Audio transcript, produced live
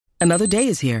Another day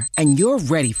is here, and you're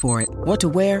ready for it. What to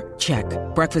wear? Check.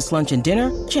 Breakfast, lunch, and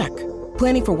dinner? Check.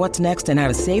 Planning for what's next and how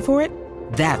to save for it?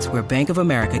 That's where Bank of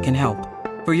America can help.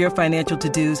 For your financial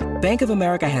to-dos, Bank of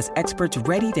America has experts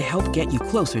ready to help get you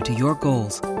closer to your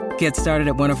goals. Get started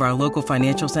at one of our local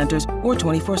financial centers or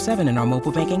 24/7 in our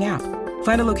mobile banking app.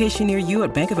 Find a location near you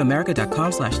at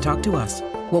bankofamerica.com/talktous.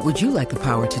 What would you like the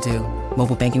power to do?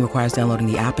 Mobile banking requires downloading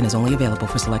the app and is only available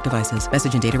for select devices.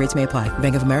 Message and data rates may apply.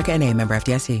 Bank of America N.A., member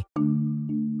FDIC.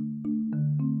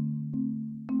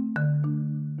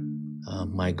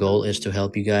 My goal is to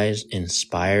help you guys,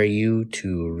 inspire you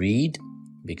to read,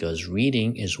 because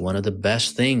reading is one of the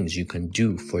best things you can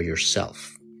do for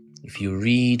yourself. If you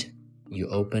read, you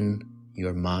open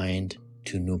your mind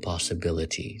to new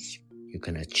possibilities. You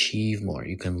can achieve more.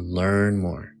 You can learn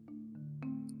more.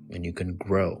 And you can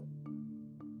grow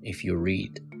if you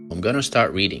read. I'm going to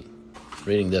start reading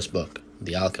this book,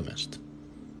 The Alchemist,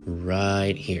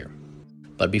 right here.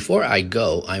 But before I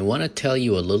go, I want to tell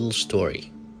you a little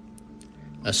story.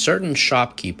 A certain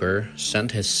shopkeeper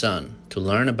sent his son to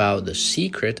learn about the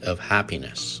secret of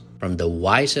happiness from the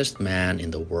wisest man in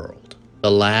the world.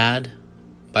 The lad,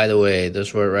 by the way,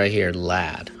 this word right here,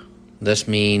 lad, this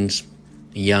means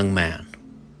young man.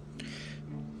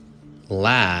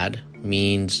 Lad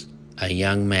means a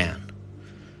young man.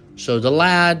 So the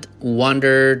lad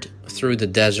wandered through the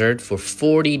desert for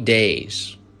 40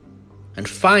 days and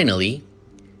finally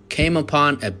came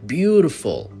upon a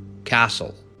beautiful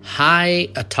castle high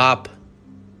atop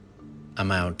a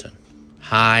mountain,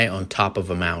 high on top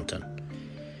of a mountain.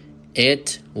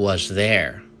 It was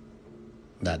there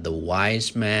that the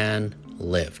wise man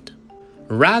lived.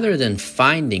 Rather than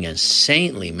finding a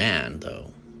saintly man,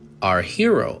 though, our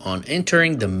hero, on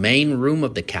entering the main room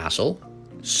of the castle,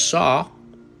 saw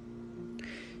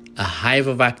a hive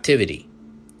of activity.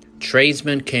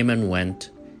 Tradesmen came and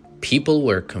went. People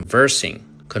were conversing.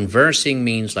 Conversing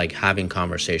means like having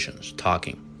conversations,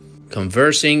 talking.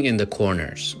 Conversing in the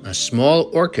corners. A small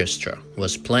orchestra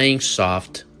was playing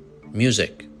soft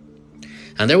music.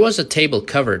 And there was a table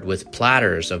covered with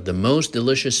platters of the most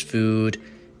delicious food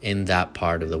in that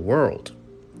part of the world.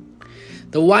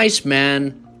 The wise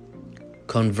man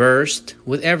conversed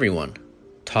with everyone,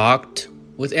 talked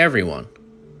with everyone.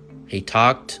 He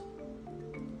talked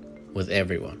with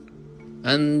everyone.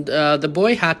 And the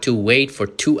boy had to wait for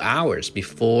 2 hours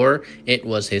before it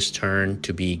was his turn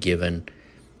to be given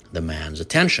the man's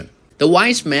attention. The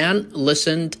wise man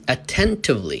listened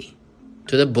attentively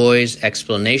to the boy's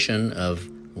explanation of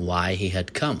why he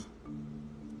had come.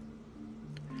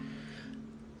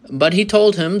 But he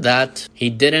told him that he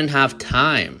didn't have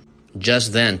time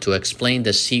just then to explain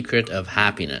the secret of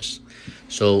happiness.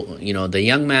 So, the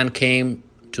young man came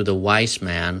to the wise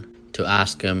man to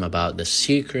ask him about the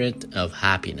secret of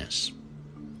happiness.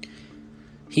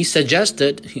 He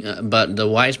suggested, but the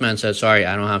wise man said, sorry,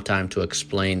 I don't have time to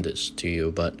explain this to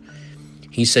you, but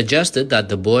he suggested that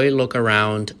the boy look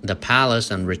around the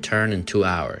palace and return in 2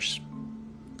 hours.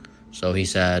 So he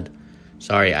said,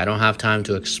 sorry, I don't have time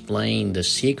to explain the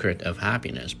secret of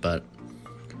happiness, but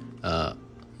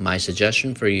my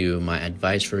suggestion for you, my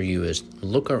advice for you is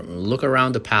look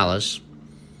around the palace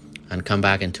and come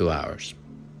back in 2 hours.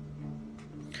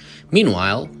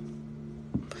 Meanwhile,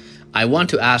 I want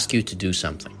to ask you to do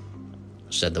something,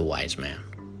 said the wise man,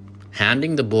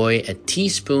 handing the boy a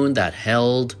teaspoon that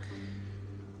held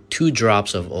 2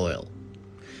 drops of oil.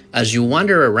 As you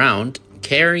wander around,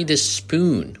 carry this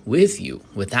spoon with you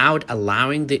without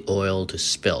allowing the oil to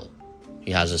spill.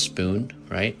 He has a spoon,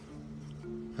 right?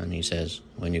 And he says,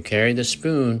 when you carry the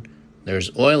spoon,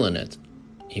 there's oil in it.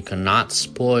 You cannot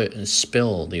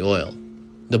spill the oil.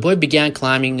 The boy began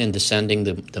climbing and descending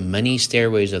the many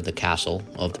stairways of the castle,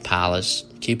 of the palace,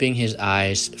 keeping his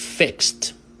eyes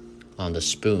fixed on the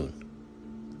spoon.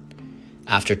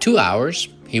 After 2 hours,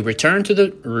 he returned to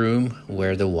the room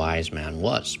where the wise man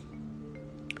was.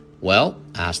 Well,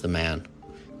 asked the man,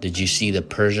 did you see the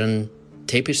Persian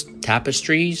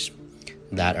tapestries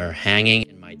that are hanging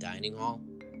in my dining hall?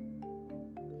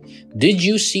 Did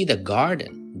you see the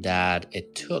garden that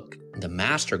it took the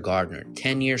master gardener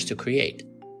 10 years to create?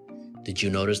 Did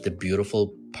you notice the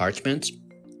beautiful parchments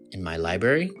in my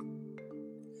library?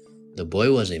 The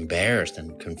boy was embarrassed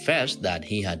and confessed that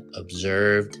he had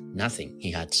observed nothing. He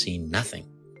had seen nothing.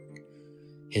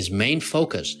 His main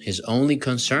focus, his only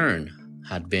concern,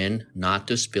 had been not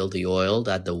to spill the oil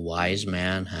that the wise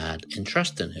man had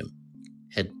entrusted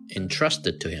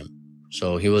to him.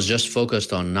 So he was just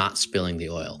focused on not spilling the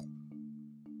oil,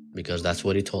 because that's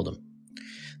what he told him.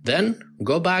 Then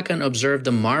go back and observe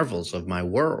the marvels of my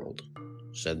world,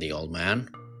 said the old man.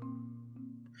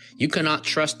 You cannot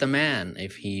trust a man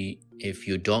if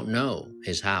you don't know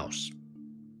his house.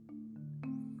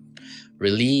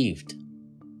 Relieved,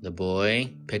 the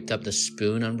boy picked up the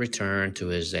spoon and returned to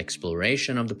his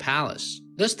exploration of the palace,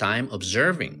 this time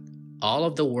observing all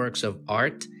of the works of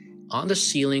art on the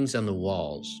ceilings and the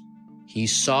walls. He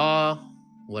saw,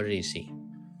 what did he see?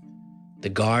 The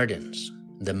gardens,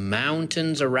 the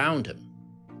mountains around him,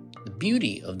 the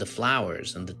beauty of the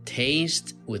flowers, and the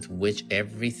taste with which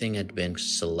everything had been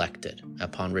selected.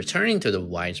 Upon returning to the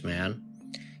wise man,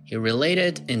 he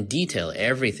related in detail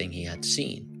everything he had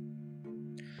seen.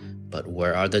 "But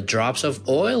where are the drops of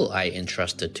oil I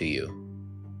entrusted to you?"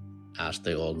 asked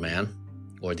the old man,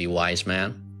 or the wise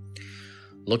man.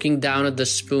 Looking down at the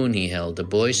spoon he held, the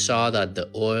boy saw that the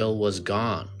oil was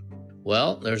gone.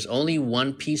 "Well, there's only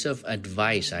one piece of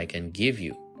advice I can give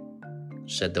you,"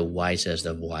 said the wisest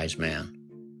of wise men.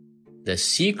 "The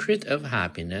secret of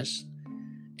happiness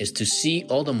is to see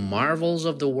all the marvels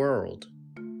of the world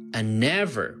and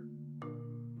never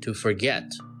to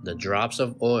forget the drops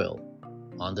of oil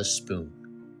on the spoon."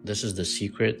 This is the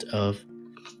secret of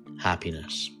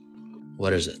happiness.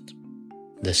 What is it?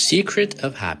 The secret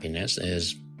of happiness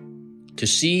is to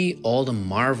see all the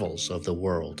marvels of the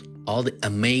world, all the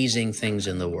amazing things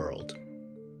in the world,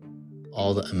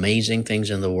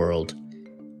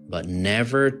 but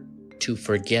never to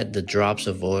forget the drops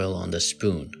of oil on the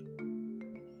spoon.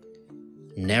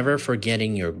 Never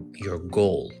forgetting your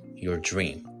goal, your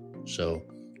dream. So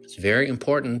it's very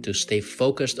important to stay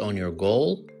focused on your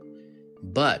goal,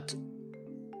 but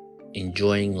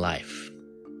enjoying life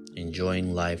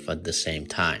at the same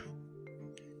time.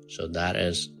 So that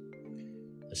is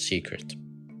the secret.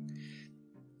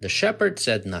 The shepherd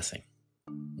said nothing.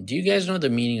 Do you guys know the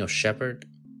meaning of shepherd?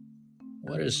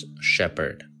 What is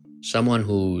shepherd? Someone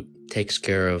who takes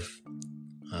care of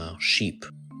sheep.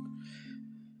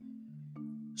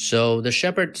 So the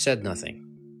shepherd said nothing.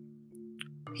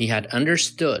 He had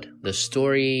understood the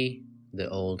story the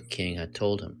old king had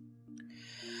told him.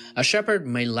 A shepherd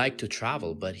may like to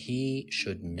travel, but he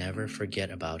should never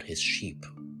forget about his sheep.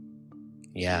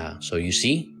 Yeah, so you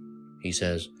see, he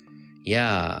says,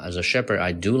 yeah, as a shepherd,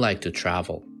 I do like to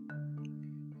travel,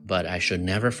 but I should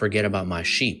never forget about my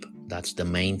sheep. That's the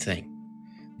main thing.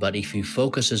 But if he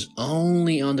focuses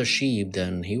only on the sheep,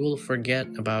 then he will forget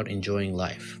about enjoying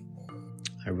life.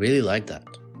 I really like that.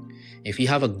 If you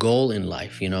have a goal in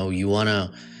life, you want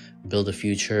to build a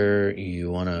future, you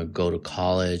want to go to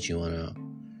college, you want to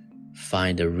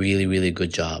find a really, really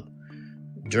good job.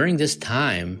 During this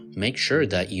time, make sure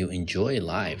that you enjoy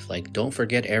life. Like, don't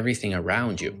forget everything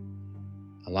around you.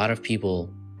 A lot of people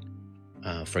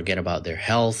forget about their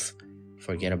health,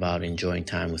 forget about enjoying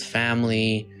time with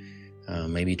family,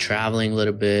 maybe traveling a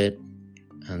little bit,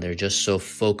 and they're just so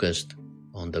focused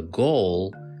on the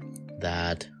goal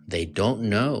that they don't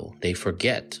know, they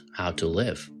forget how to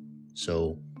live.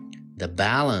 So the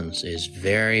balance is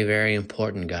very, very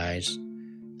important, guys.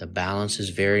 The balance is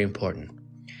very important.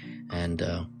 And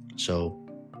so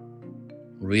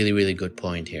really, really good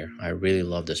point here. I really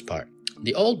love this part.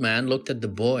 The old man looked at the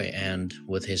boy and,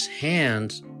 with his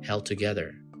hands held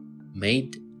together,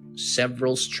 made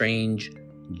several strange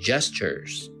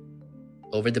gestures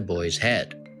over the boy's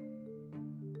head.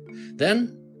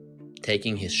 Then,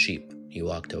 taking his sheep, he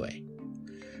walked away.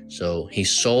 So he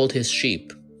sold his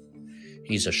sheep.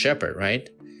 He's a shepherd, right?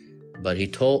 But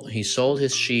he sold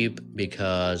his sheep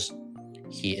because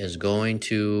he is going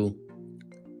to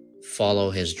follow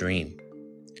his dream.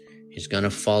 He's going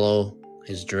to follow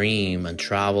his dream and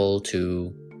travel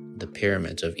to the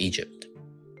pyramids of Egypt.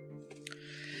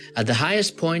 At the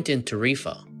highest point in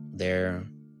Tarifa, there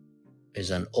is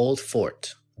an old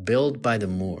fort built by the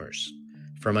Moors.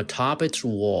 From atop its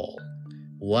wall,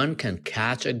 one can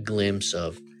catch a glimpse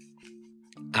of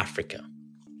Africa.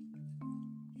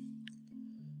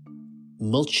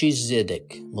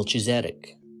 Melchizedek,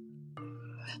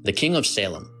 the king of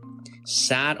Salem,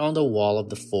 sat on the wall of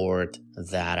the fort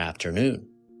that afternoon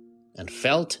and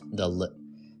felt the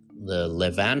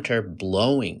levanter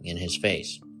blowing in his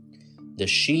face. The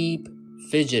sheep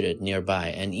fidgeted nearby,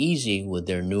 uneasy with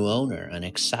their new owner and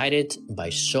excited by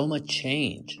so much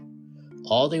change.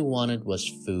 All they wanted was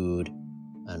food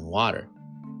and water.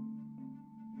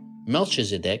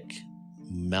 Melchizedek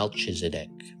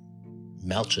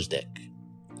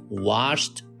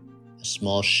watched a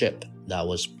small ship that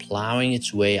was plowing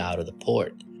its way out of the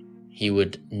port. He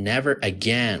would never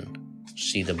again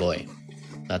see the boy.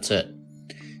 That's it.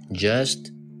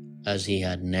 Just as he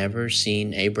had never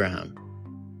seen Abraham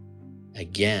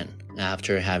again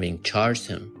after having charged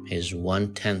him his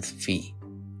 1/10 fee.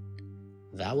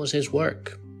 That was his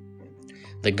work.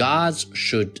 The gods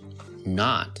should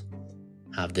not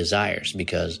have desires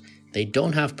because they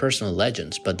don't have personal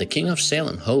legends, but the king of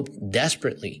Salem hoped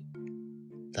desperately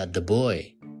that the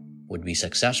boy would be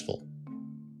successful.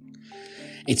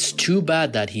 It's too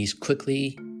bad that he's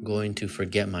quickly going to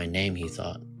forget my name, he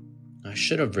thought. I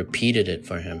should have repeated it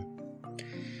for him.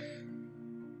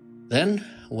 Then,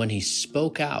 when he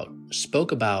spoke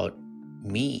about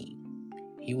me,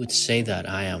 he would say that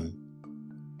I am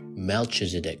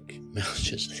Melchizedek,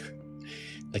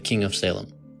 the king of Salem.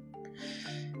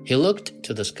 He looked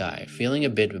to the sky, feeling a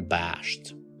bit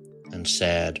abashed, and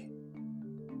said,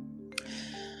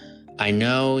 I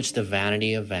know it's the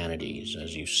vanity of vanities,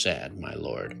 as you said, my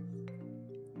lord.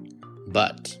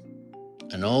 But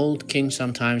an old king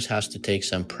sometimes has to take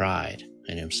some pride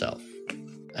in himself.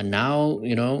 And now,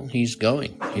 he's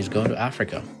going to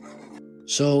Africa.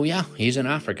 So yeah, he's in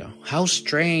Africa. How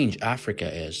strange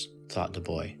Africa is, thought the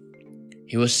boy.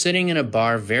 He was sitting in a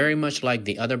bar very much like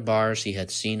the other bars he had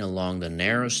seen along the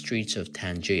narrow streets of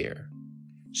Tangier.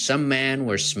 Some men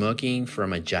were smoking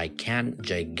from a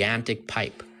gigantic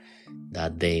pipe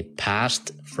that they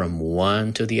passed from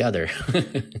one to the other.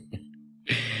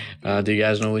 Do you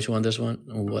guys know which one this one?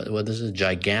 What this is?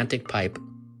 Gigantic pipe.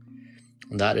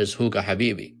 That is hookah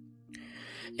habibi.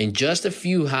 In just a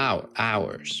few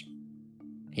hours,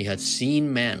 he had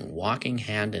seen men walking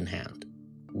hand in hand,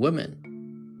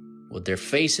 women with their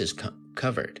faces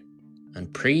covered,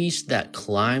 and priests that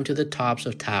climbed to the tops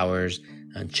of towers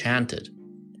and chanted,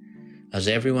 as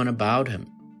everyone about him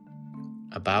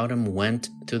went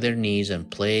to their knees and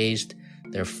placed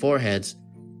their foreheads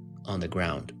on the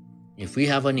ground. If we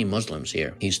have any Muslims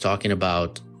here, he's talking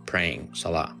about praying,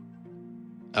 salah.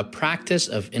 A practice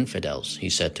of infidels, he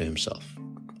said to himself.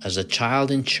 As a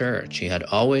child in church, he had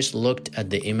always looked at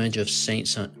the image of Saint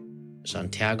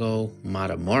Santiago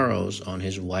Matamoros on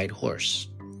his white horse.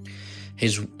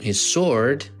 His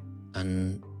sword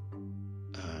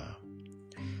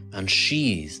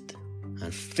unsheathed,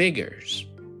 and figures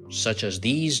such as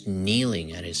these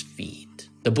kneeling at his feet.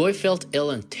 The boy felt ill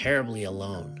and terribly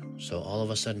alone. So all of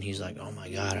a sudden he's like, oh my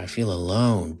God, I feel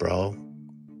alone, bro.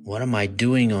 What am I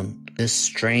doing on this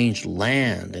strange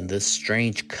land, in this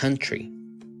strange country?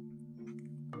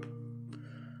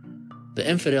 The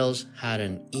infidels had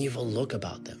an evil look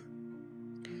about them.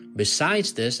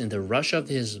 Besides this, in the rush of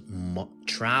his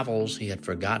travels, he had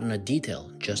forgotten a detail,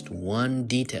 just one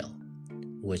detail,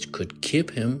 which could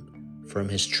keep him from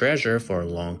his treasure for a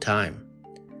long time.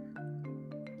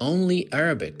 Only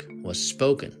Arabic was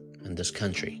spoken in this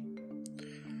country.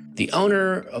 The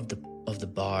owner of the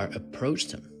bar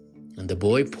approached him, and the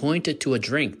boy pointed to a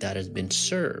drink that had been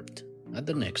served at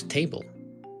the next table.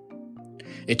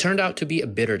 It turned out to be a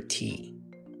bitter tea.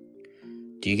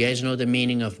 Do you guys know the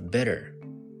meaning of bitter?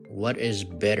 What is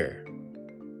bitter?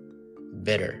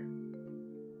 Bitter.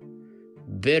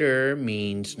 Bitter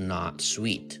means not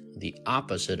sweet, the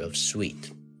opposite of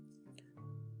sweet.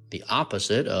 The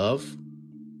opposite of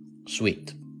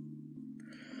sweet.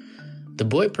 The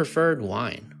boy preferred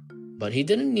wine, but he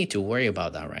didn't need to worry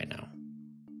about that right now.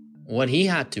 What he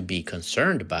had to be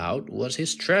concerned about was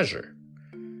his treasure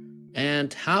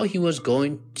and how he was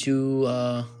going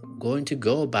to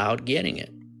go about getting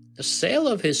it. The sale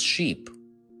of his sheep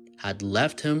had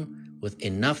left him with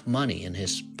enough money in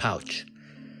his pouch,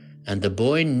 and the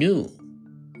boy knew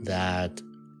that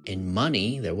in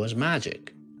money there was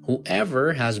magic.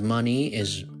 Whoever has money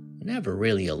is never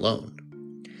really alone.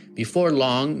 Before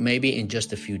long, maybe in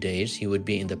just a few days, he would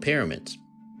be in the pyramids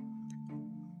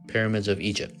of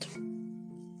Egypt.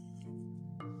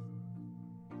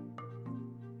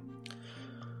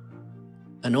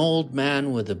 An old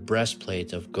man with a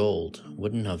breastplate of gold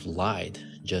wouldn't have lied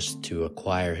just to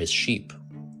acquire his sheep.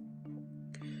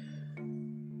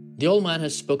 The old man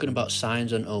had spoken about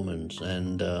signs and omens,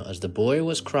 and as the boy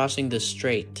was crossing the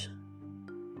strait,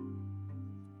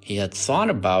 he had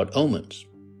thought about omens.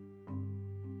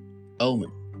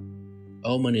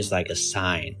 Omen is like a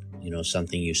sign,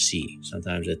 something you see.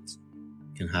 Sometimes it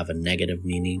can have a negative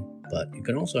meaning, but it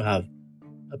can also have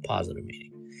a positive meaning.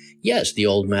 Yes, the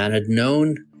old man had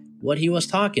known what he was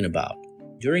talking about.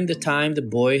 During the time the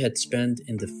boy had spent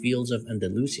in the fields of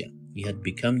Andalusia, he had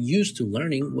become used to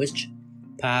learning which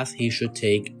path he should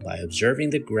take by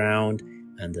observing the ground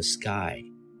and the sky.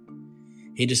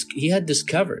 He had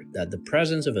discovered that the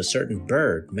presence of a certain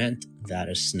bird meant that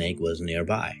a snake was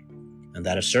nearby, and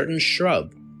that a certain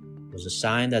shrub was a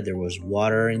sign that there was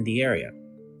water in the area.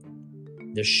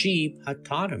 The sheep had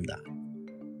taught him that.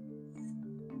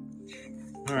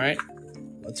 All right,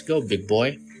 let's go, big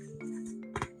boy.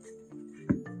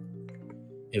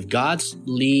 If God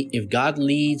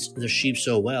leads the sheep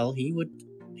so well, he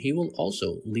will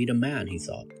also lead a man, he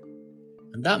thought.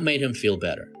 And that made him feel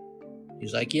better.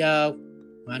 He's like, yeah,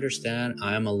 I understand.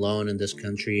 I am alone in this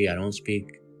country. I don't speak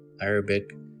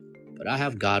Arabic, but I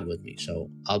have God with me, so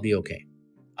I'll be okay.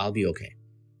 I'll be okay.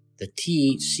 The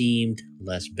tea seemed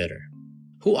less bitter.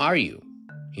 Who are you?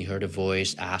 He heard a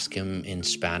voice ask him in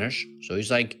Spanish. So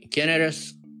he's like, ¿Quién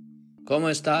eres? ¿Cómo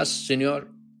estás, señor?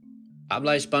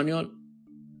 ¿Habla español?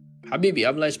 Habibi,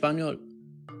 ¿habla español?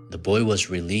 The boy was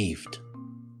relieved.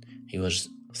 He was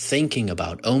thinking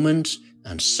about omens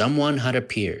and someone had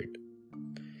appeared.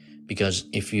 Because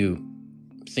if you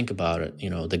think about it,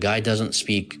 the guy doesn't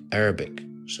speak Arabic.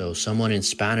 So someone in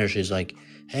Spanish is like,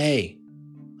 hey,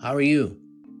 how are you?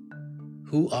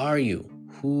 Who are you?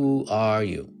 Who are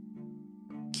you?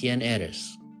 ¿Quién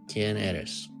eres? ¿Quién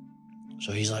eres?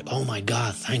 So he's like, oh my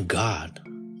God, thank God.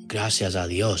 Gracias a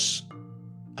Dios.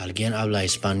 Alguien habla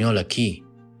español aquí.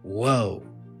 Whoa.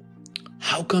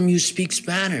 How come you speak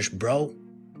Spanish, bro?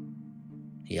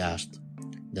 He asked.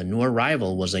 The new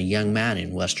arrival was a young man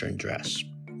in Western dress,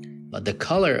 but the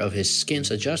color of his skin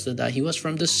suggested that he was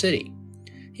from the city.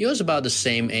 He was about the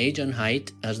same age and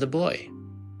height as the boy.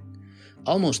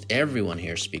 Almost everyone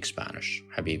here speaks Spanish,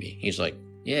 Habibi. He's like,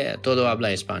 yeah, todo habla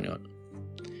español.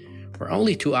 We're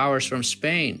only 2 hours from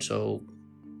Spain, so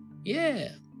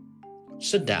yeah.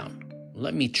 Sit down.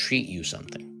 Let me treat you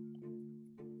something,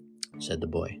 said the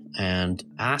boy, and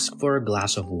ask for a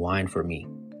glass of wine for me.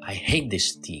 I hate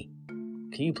this tea.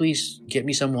 Can you please get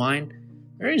me some wine?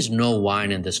 There is no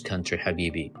wine in this country,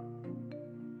 Habibi.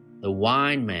 The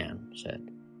wine man said,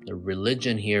 the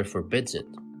religion here forbids it.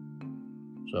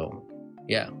 So,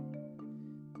 yeah.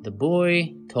 The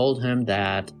boy told him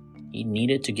that he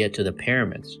needed to get to the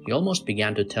pyramids. He almost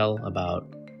began to tell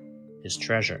about his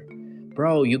treasure.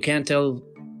 Bro, you can't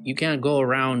go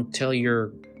around tell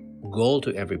your goal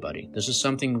to everybody. This is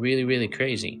something really, really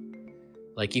crazy.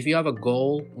 Like if you have a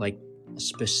goal, like a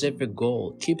specific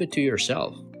goal, keep it to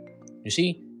yourself. You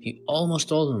see, he almost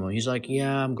told him, he's like,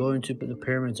 yeah, I'm going to the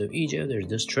pyramids of Egypt. There's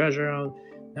this treasure.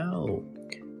 No,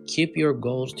 keep your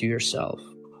goals to yourself.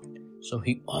 So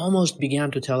he almost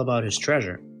began to tell about his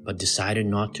treasure, but decided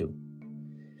not to.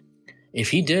 If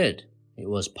he did, it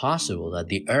was possible that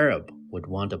the Arab would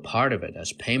want a part of it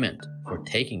as payment for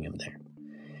taking him there.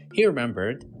 He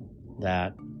remembered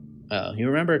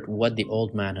what the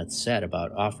old man had said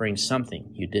about offering something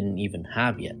you didn't even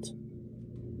have yet.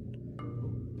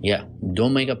 Yeah,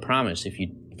 don't make a promise if you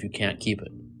can't keep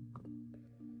it.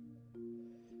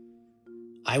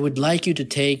 I would like you to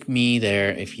take me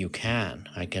there if you can.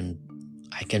 I can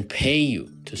pay you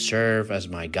to serve as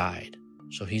my guide.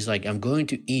 So he's like, I'm going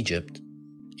to Egypt.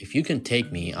 If you can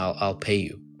take me, I'll pay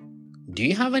you. Do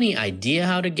you have any idea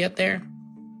how to get there?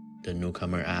 The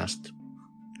newcomer asked.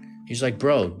 He's like,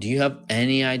 bro, do you have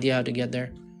any idea how to get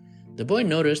there? The boy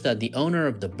noticed that the owner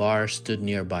of the bar stood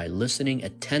nearby, listening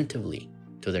attentively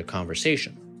to their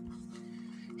conversation.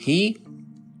 He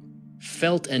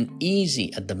felt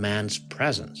uneasy at the man's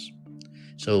presence.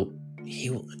 So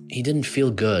he didn't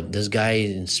feel good. This guy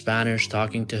in Spanish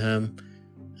talking to him,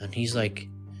 and he's like,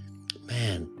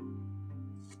 man.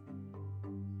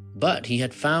 But he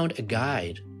had found a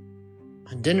guide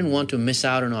and didn't want to miss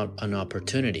out on an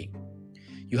opportunity.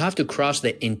 You have to cross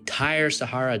the entire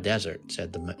Sahara Desert,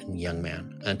 said the young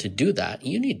man. And to do that,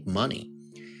 you need money.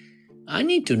 I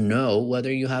need to know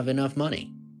whether you have enough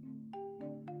money.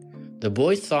 The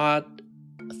boy thought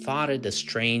it a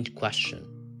strange question,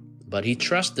 but he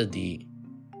trusted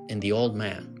in the old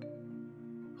man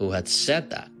who had said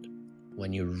that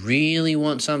when you really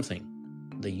want something,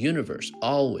 the universe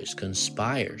always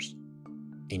conspires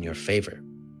in your favor.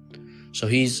 So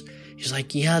he's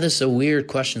like, yeah, this is a weird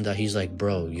question that he's like,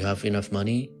 bro, you have enough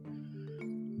money?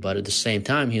 But at the same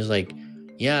time, he's like,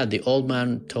 yeah, the old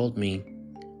man told me,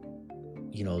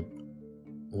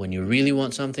 when you really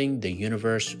want something, the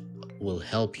universe will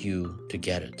help you to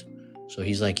get it. So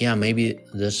he's like, yeah, maybe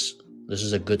this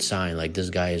is a good sign. Like this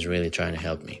guy is really trying to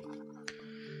help me.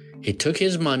 He took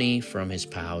his money from his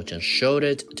pouch and showed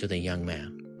it to the young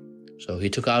man. So he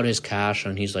took out his cash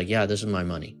and he's like, yeah, this is my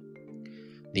money.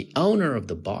 The owner of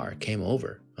the bar came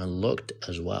over and looked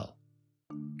as well.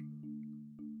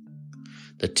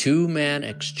 The two men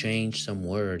exchanged some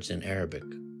words in Arabic.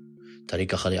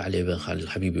 Habibi,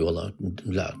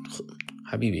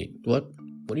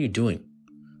 what are you doing?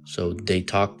 So they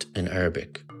talked in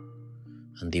Arabic.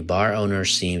 And the bar owner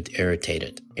seemed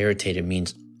irritated. Irritated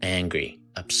means angry,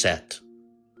 upset.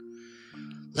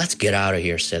 Let's get out of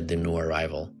here, said the new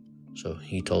arrival. So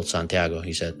he told Santiago,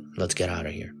 he said, let's get out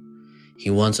of here. He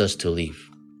wants us to leave.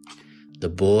 The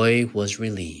boy was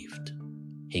relieved.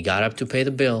 He got up to pay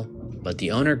the bill, but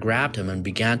the owner grabbed him and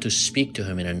began to speak to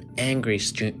him in an angry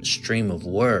stream of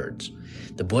words.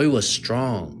 The boy was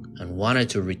strong and wanted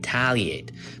to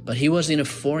retaliate, but he was in a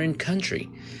foreign country.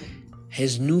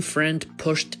 His new friend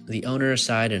pushed the owner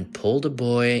aside and pulled the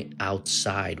boy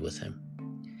outside with him.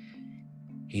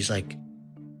 He's like,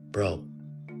 "Bro,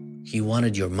 he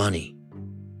wanted your money.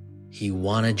 He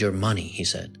wanted your money," he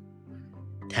said.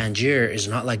 "Tangier is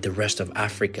not like the rest of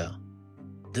Africa.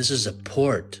 This is a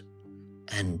port,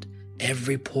 and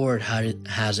every port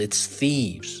has its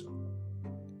thieves."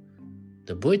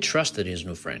 The boy trusted his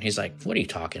new friend. He's like, "What are you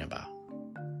talking about?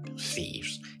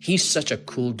 Thieves. He's such a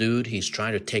cool dude. He's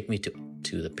trying to take me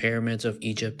to the pyramids of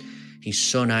Egypt. He's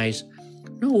so nice.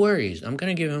 No worries. I'm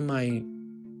going to give him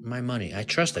my money. I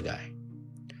trust the guy."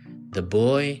 The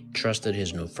boy trusted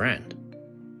his new friend.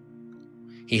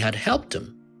 He had helped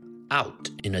him out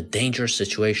in a dangerous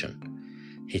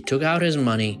situation. He took out his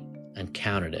money and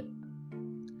counted it.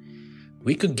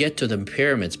 "We could get to the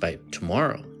pyramids by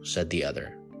tomorrow," said the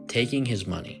other, taking his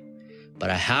money, "but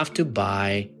I have to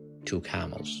buy 2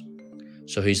 camels."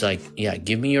 So he's like, "Yeah,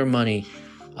 give me your money.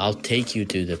 I'll take you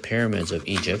to the pyramids of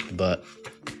Egypt, but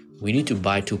we need to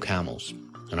buy 2 camels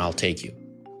and I'll take you."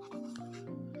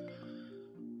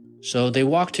 So they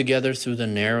walked together through the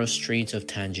narrow streets of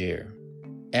Tangier.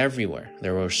 Everywhere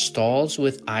there were stalls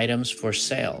with items for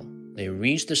sale. They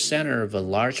reached the center of a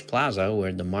large plaza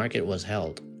where the market was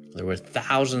held. There were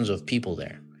thousands of people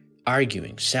there,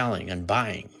 arguing, selling, and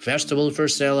buying. Vegetables for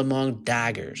sale among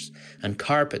daggers, and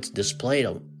carpets displayed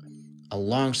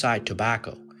alongside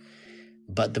tobacco.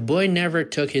 But the boy never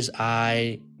took his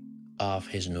eye off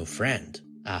his new friend.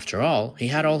 After all, he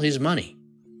had all his money.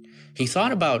 He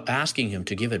thought about asking him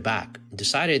to give it back,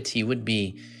 decided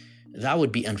that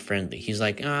would be unfriendly. He's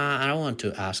like, I don't want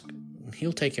to ask.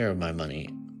 He'll take care of my money.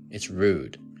 It's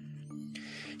rude.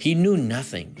 He knew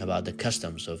nothing about the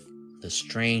customs of the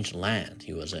strange land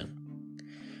he was in.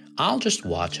 "I'll just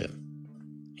watch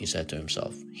him," he said to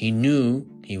himself. He knew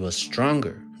he was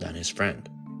stronger than his friend.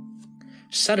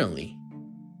 Suddenly,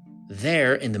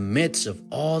 there in the midst of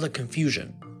all the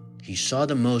confusion, he saw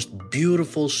the most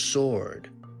beautiful sword.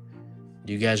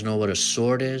 Do you guys know what a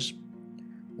sword is?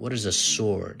 What is a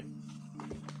sword?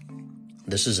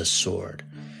 This is a sword.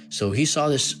 So he saw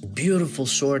this beautiful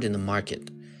sword in the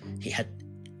market.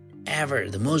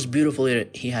 The most beautiful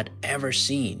he had ever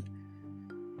seen.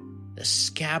 The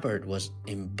scabbard was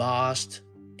embossed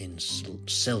in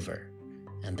silver,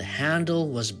 and the handle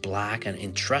was black and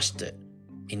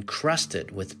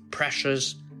encrusted with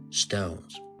precious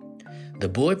stones. The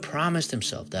boy promised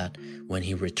himself that when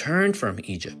he returned from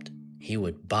Egypt, he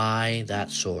would buy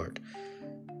that sword.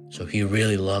 So he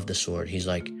really loved the sword. He's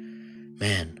like,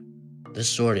 "Man, this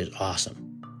sword is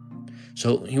awesome."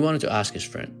 So he wanted to ask his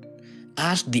friend.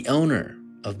 "Ask the owner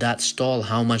of that stall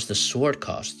how much the sword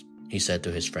costs," he said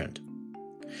to his friend.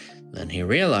 Then he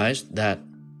realized that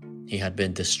he had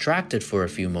been distracted for a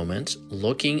few moments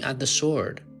looking at the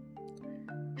sword.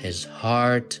 His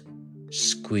heart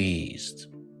squeezed,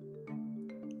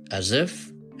 as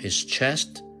if his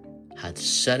chest had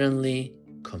suddenly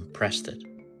compressed it.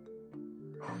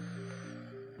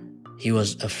 He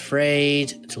was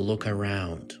afraid to look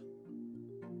around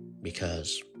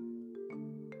because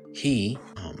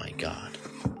oh my God,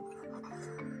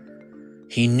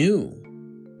 he knew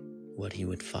what he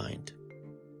would find.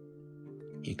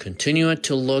 He continued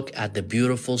to look at the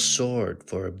beautiful sword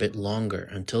for a bit longer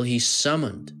until he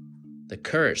summoned the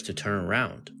courage to turn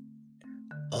around.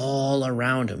 All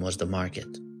around him was the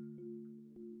market,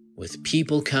 with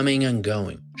people coming and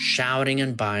going, shouting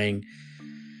and buying,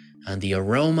 and the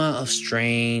aroma of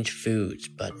strange foods,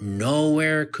 but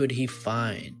nowhere could he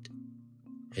find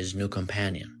his new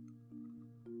companion.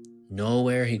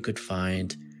 Nowhere he could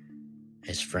find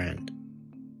his friend,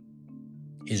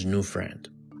 his new friend.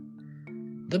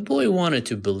 The boy wanted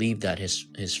to believe that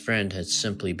his friend had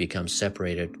simply become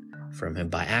separated from him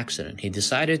by accident. He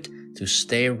decided to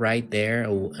stay right there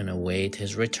and await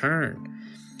his return.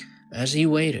 As he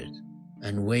waited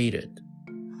and waited,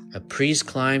 a priest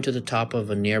climbed to the top of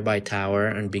a nearby tower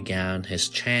and began his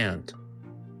chant.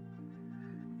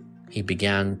 He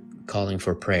began calling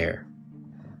for prayer.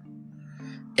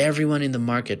 Everyone in the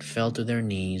market fell to their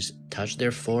knees, touched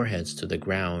their foreheads to the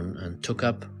ground, and took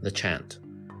up the chant.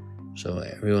 So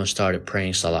everyone started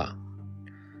praying Salah.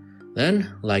 Then,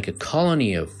 like a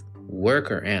colony of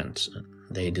worker ants,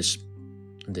 they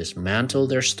dismantled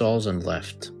their stalls and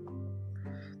left.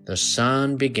 The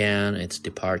sun began its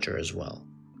departure as well.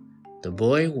 The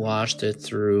boy watched it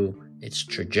through its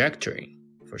trajectory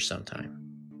for some time,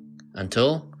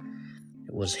 until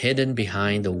it was hidden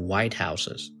behind the white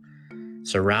houses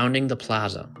surrounding the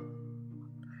plaza.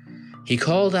 He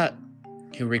recalled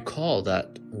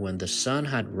that when the sun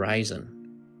had risen,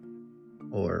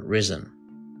 or risen.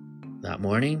 That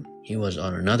morning, he was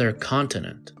on another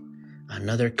continent,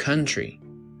 another country,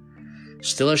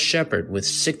 still a shepherd with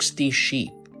 60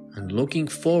 sheep and looking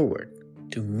forward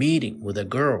to meeting with a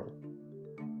girl.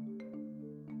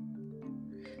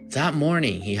 That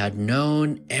morning, he had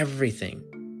known everything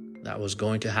that was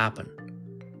going to happen.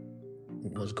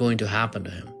 It was going to happen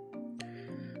to him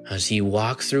as he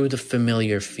walked through the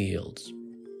familiar fields.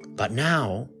 But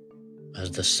now,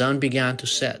 as the sun began to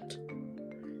set,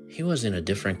 he was in a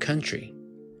different country,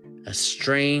 a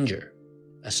stranger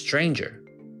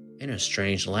in a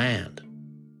strange land,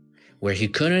 where he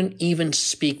couldn't even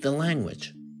speak the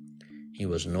language. He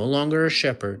was no longer a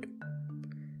shepherd,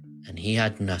 and he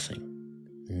had nothing,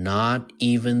 not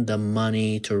even the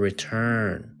money to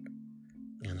return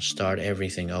and start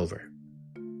everything over.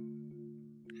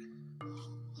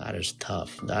 That is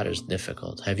tough. That is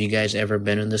difficult. Have you guys ever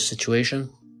been in this situation?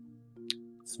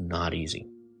 It's not easy.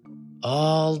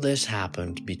 All this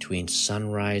happened between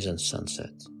sunrise and sunset,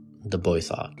 the boy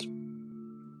thought.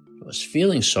 He was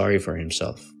feeling sorry for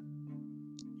himself.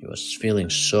 He was feeling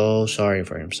so sorry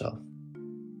for himself,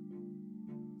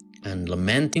 and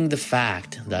lamenting the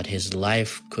fact that his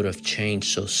life could have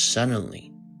changed so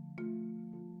suddenly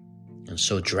and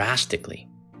so drastically.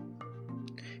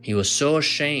 He was so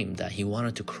ashamed that he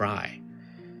wanted to cry.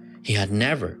 He had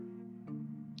never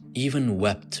even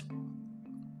wept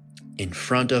in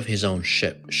front of his own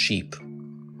sheep.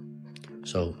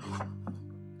 So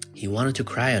he wanted to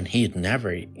cry, and he had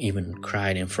never even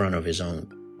cried in front of his own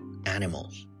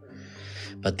animals.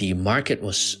 But the market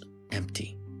was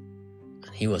empty,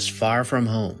 and he was far from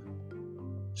home.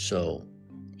 So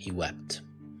he wept.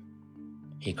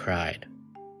 He cried.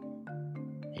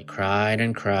 He cried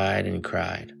and cried and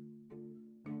cried.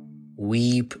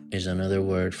 Weep is another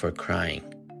word for crying.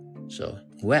 So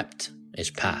wept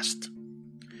is past.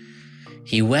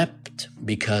 He wept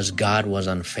because God was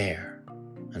unfair,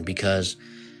 and because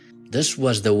this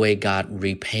was the way God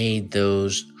repaid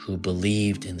those who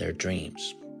believed in their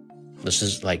dreams. This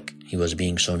is like he was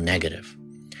being so negative.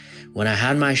 When I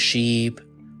had my sheep,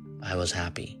 I was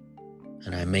happy,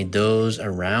 and I made those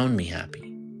around me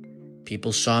happy.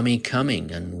 People saw me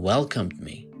coming and welcomed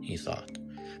me, he thought.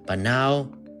 But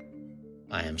now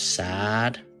I am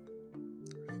sad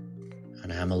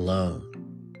and I am alone.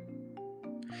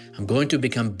 I'm going to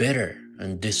become bitter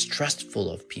and distrustful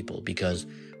of people because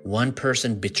one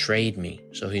person betrayed me.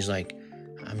 So he's like,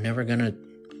 I'm never going to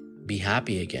be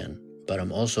happy again, but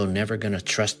I'm also never going to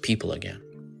trust people again.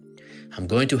 I'm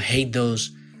going to hate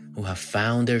those who have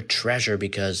found their treasure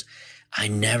because I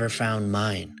never found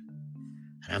mine.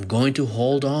 And I'm going to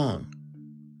hold on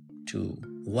to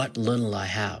what little I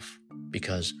have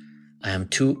because I am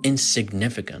too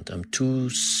insignificant. I'm too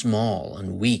small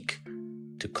and weak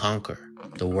to conquer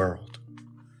the world.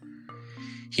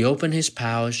 He opened his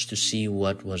pouch to see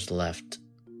what was left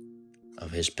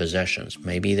of his possessions.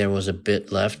 Maybe there was a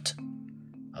bit left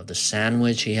of the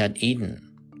sandwich he had eaten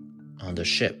on the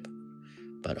ship.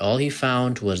 But all he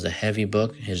found was the heavy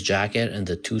book, his jacket, and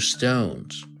the two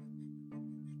stones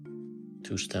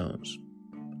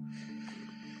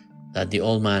that the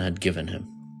old man had given him.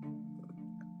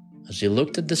 As he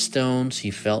looked at the stones,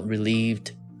 he felt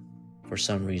relieved for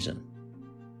some reason.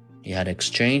 He had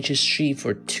exchanged his sheep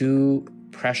for two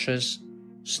precious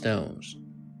stones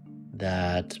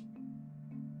that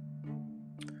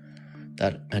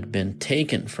had been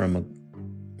taken from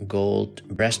a gold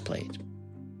breastplate.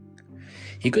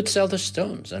 He could sell the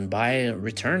stones and buy a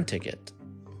return ticket,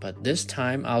 but this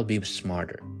time I'll be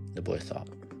smarter, the boy thought.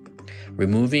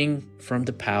 Removing from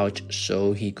the pouch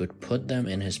so he could put them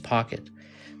in his pocket.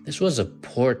 This was a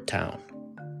port town,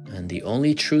 and the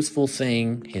only truthful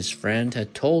thing his friend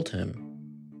had told him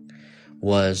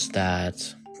was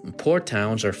that port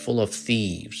towns are full of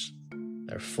thieves.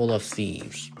 They're full of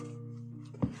thieves.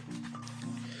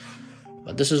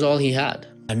 But this is all he had.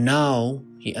 And now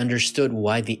he understood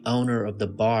why the owner of the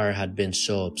bar had been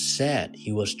so upset.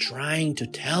 He was trying to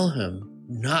tell him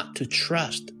not to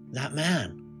trust that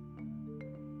man.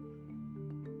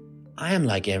 I am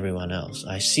like everyone else.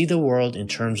 I see the world in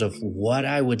terms of what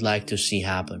I would like to see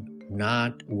happen,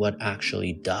 not what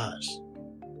actually does.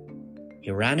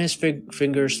 He ran his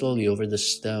finger slowly over the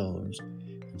stones,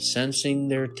 sensing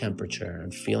their temperature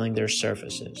and feeling their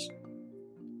surfaces.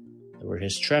 They were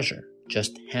his treasure.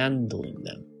 Just handling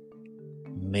them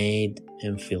made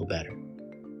him feel better.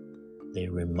 They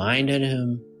reminded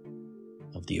him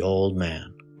of the old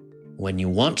man. When you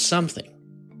want something,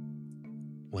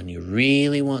 when you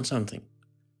really want something,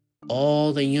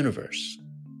 all the universe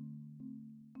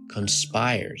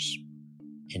conspires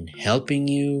in helping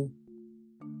you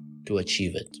to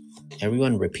achieve it.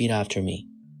 Everyone repeat after me.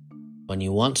 When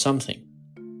you want something,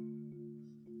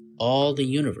 all the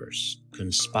universe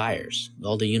conspires,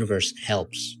 all the universe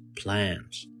helps,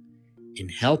 plans in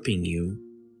helping you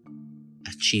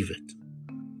achieve it.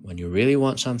 When you really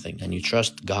want something and you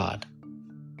trust God,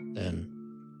 then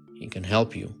He can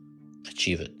help you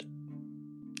achieve it.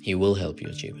 He will help you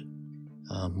achieve it.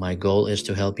 My goal is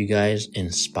to help you guys,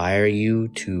 inspire you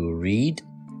to read,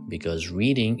 because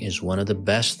reading is one of the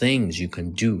best things you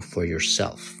can do for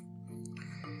yourself.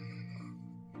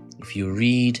 If you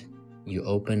read, you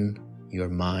open your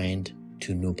mind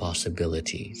to new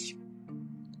possibilities.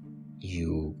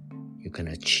 You can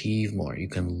achieve more, you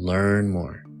can learn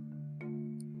more,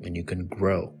 and you can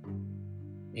grow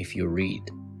if you read.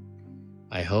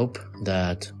 I hope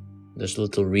that this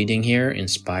little reading here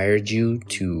inspired you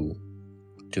to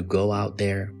go out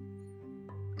there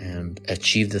and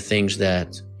achieve the things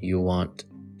that you want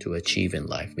to achieve in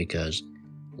life, because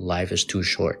life is too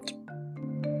short.